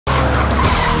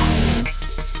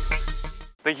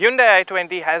The Hyundai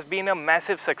i20 has been a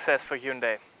massive success for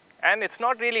Hyundai, and it's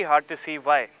not really hard to see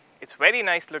why. It's very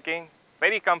nice looking,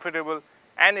 very comfortable,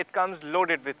 and it comes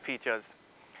loaded with features.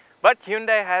 But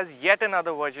Hyundai has yet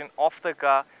another version of the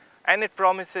car, and it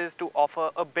promises to offer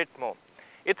a bit more.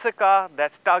 It's a car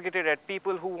that's targeted at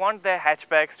people who want their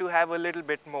hatchbacks to have a little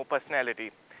bit more personality.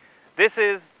 This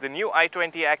is the new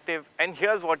i20 Active, and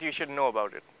here's what you should know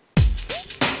about it.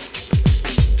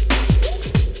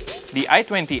 The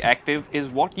i20 Active is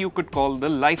what you could call the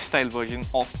lifestyle version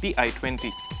of the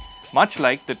i20. Much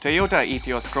like the Toyota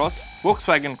Etios Cross,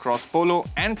 Volkswagen Cross Polo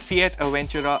and Fiat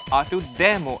Aventura are to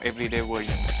their more everyday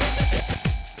versions.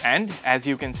 And as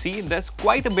you can see, there's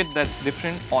quite a bit that's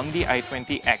different on the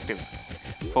i20 Active.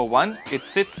 For one, it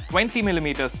sits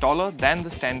 20mm taller than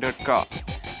the standard car.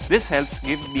 This helps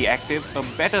give the Active a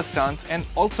better stance and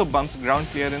also bumps ground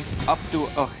clearance up to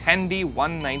a handy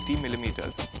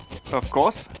 190mm. Of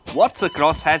course, what's a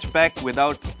cross hatchback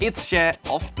without its share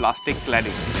of plastic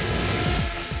cladding?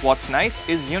 What's nice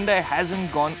is Hyundai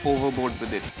hasn't gone overboard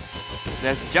with it.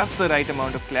 There's just the right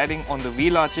amount of cladding on the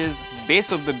wheel arches,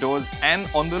 base of the doors and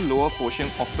on the lower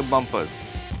portion of the bumpers.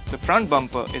 The front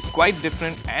bumper is quite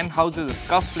different and houses a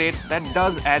scuff plate that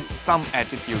does add some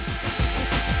attitude.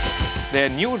 There are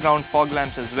new round fog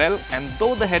lamps as well, and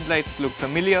though the headlights look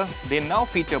familiar, they now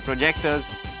feature projectors,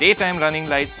 daytime running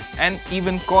lights and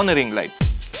even cornering lights.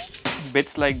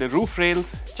 Bits like the roof rails,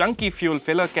 chunky fuel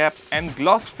filler cap and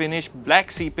gloss finish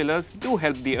black C-pillars do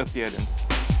help the appearance.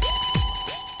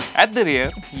 At the rear,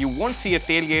 you won't see a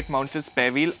tailgate mounted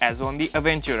spare wheel as on the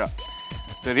Aventura.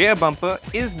 The rear bumper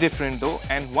is different though,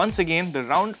 and once again the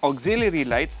round auxiliary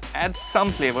lights add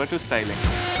some flavour to styling.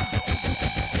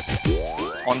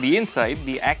 On the inside,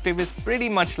 the Active is pretty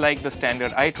much like the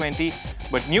standard i20,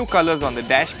 but new colours on the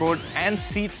dashboard and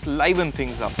seats liven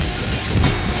things up.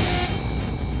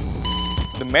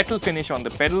 The metal finish on the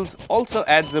pedals also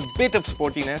adds a bit of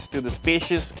sportiness to the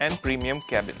spacious and premium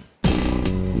cabin.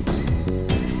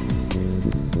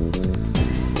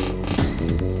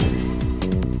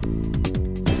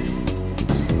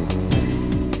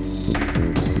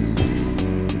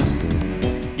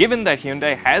 Given that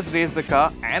Hyundai has raised the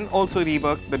car and also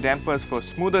reworked the dampers for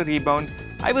smoother rebound,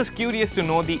 I was curious to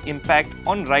know the impact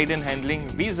on ride and handling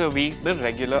vis-a-vis the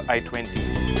regular i20.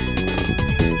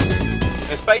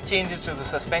 Despite changes to the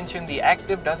suspension, the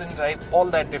Active doesn't ride all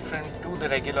that different to the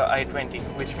regular i20,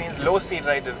 which means low speed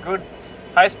ride is good,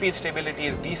 high speed stability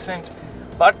is decent,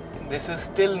 but this is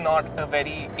still not a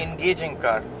very engaging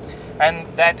car, and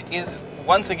that is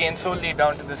once again solely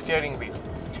down to the steering wheel.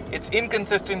 It's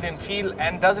inconsistent in feel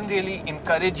and doesn't really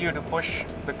encourage you to push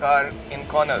the car in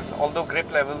corners, although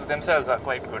grip levels themselves are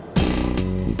quite good.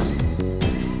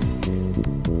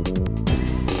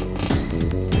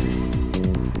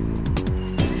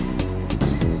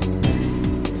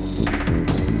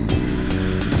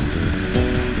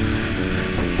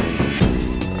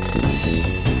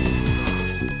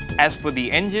 As for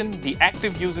the engine, the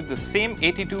Active uses the same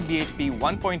 82 bhp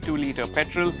 1.2 litre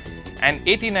petrol and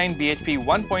 89 bhp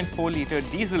 1.4 litre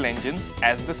diesel engines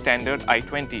as the standard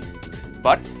i20.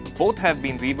 But both have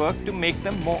been reworked to make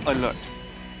them more alert.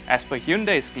 As per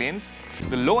Hyundai's claims,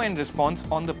 the low-end response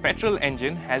on the petrol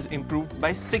engine has improved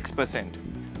by 6%.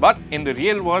 But in the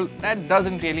real world, that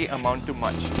doesn't really amount to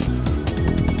much.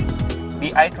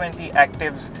 The i20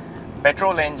 Active's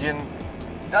petrol engine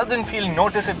doesn't feel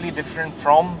noticeably different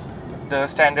from the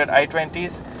standard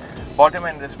i20s. Bottom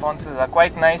end responses are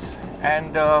quite nice,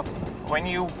 and when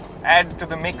you add to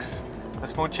the mix the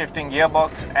smooth shifting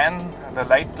gearbox and the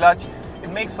light clutch, it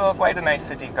makes for quite a nice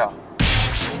city car.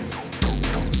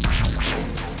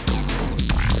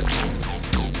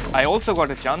 I also got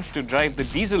a chance to drive the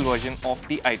diesel version of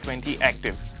the i20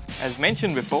 Active. As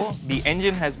mentioned before, the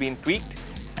engine has been tweaked,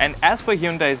 and as per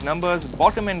Hyundai's numbers,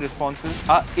 bottom end responses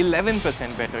are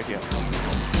 11% better here.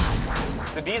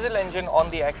 The diesel engine on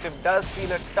the Active does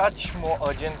feel a touch more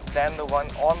urgent than the one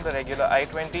on the regular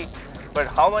i20, but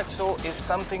how much so is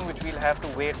something which we'll have to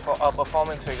wait for our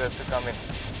performance figures to come in.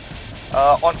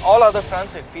 On all other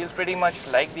fronts, it feels pretty much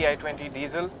like the i20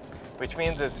 diesel, which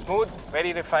means it's smooth,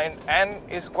 very refined and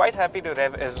is quite happy to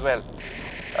rev as well.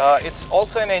 It's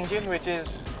also an engine which is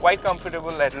quite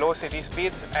comfortable at low city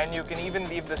speeds, and you can even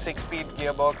leave the 6-speed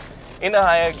gearbox in a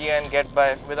higher gear and get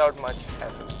by without much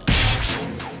hassle.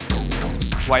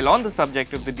 While on the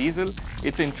subject of the diesel,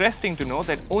 it's interesting to know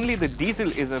that only the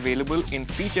diesel is available in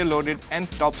feature-loaded and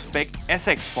top-spec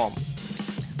SX form.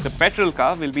 The petrol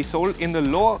car will be sold in the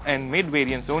lower and mid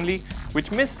variants only,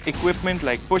 which miss equipment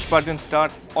like push-button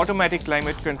start, automatic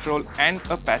climate control and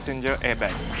a passenger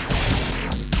airbag.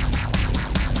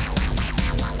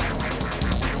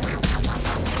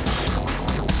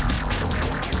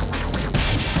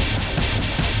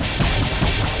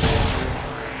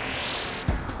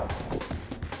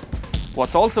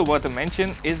 What's also worth a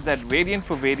mention is that variant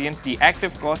for variant, the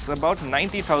Active costs about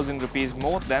 90,000 rupees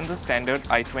more than the standard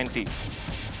i20.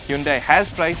 Hyundai has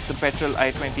priced the petrol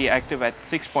i20 Active at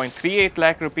 6.38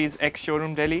 lakh rupees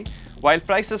ex-showroom Delhi, while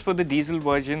prices for the diesel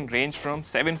version range from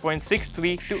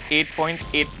 7.63 to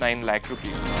 8.89 lakh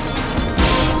rupees.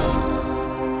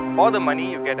 For the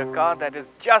money, you get a car that is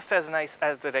just as nice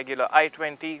as the regular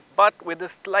i20, but with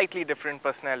a slightly different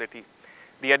personality.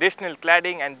 The additional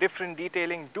cladding and different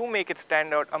detailing do make it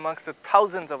stand out amongst the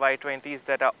thousands of i20s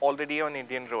that are already on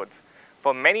Indian roads.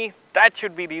 For many, that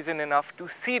should be reason enough to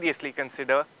seriously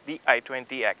consider the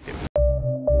i20 Active.